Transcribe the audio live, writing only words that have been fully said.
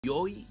Y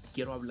hoy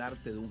quiero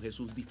hablarte de un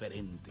Jesús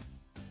diferente.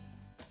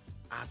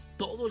 A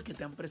todo el que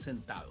te han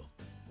presentado,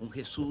 un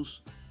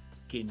Jesús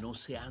que no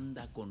se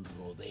anda con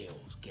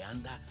rodeos, que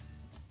anda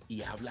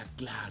y habla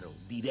claro,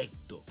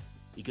 directo,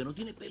 y que no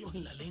tiene pelos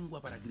en la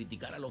lengua para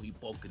criticar a los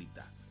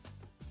hipócritas.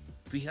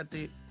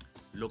 Fíjate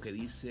lo que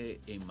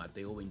dice en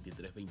Mateo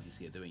 23,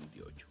 27,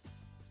 28.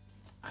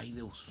 Ay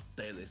de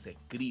ustedes,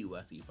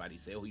 escribas y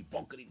fariseos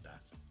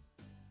hipócritas,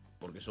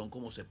 porque son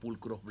como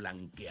sepulcros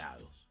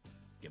blanqueados,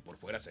 que por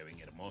fuera se ven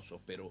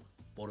hermosos, pero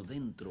por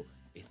dentro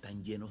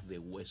están llenos de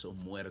huesos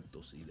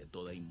muertos y de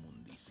toda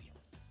inmundicia.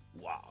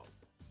 ¡Wow!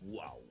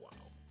 ¡Wow!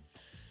 ¡Wow!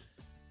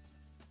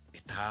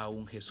 ¿Está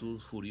un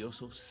Jesús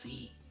furioso?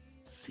 Sí,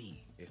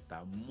 sí,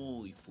 está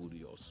muy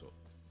furioso.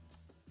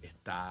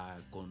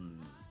 Está con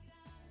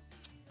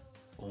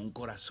un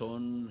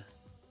corazón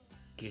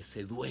que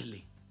se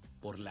duele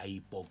por la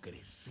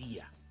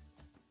hipocresía.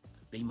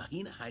 ¿Te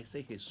imaginas a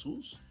ese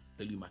Jesús?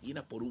 ¿Te lo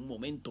imaginas por un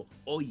momento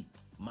hoy,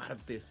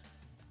 martes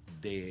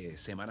de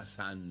Semana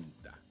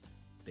Santa?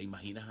 ¿Te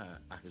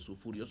imaginas a Jesús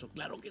furioso?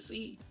 Claro que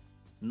sí.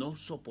 No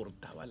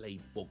soportaba la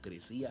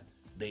hipocresía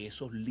de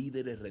esos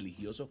líderes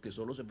religiosos que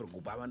solo se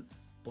preocupaban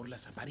por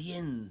las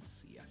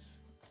apariencias.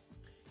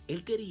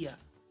 Él quería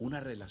una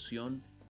relación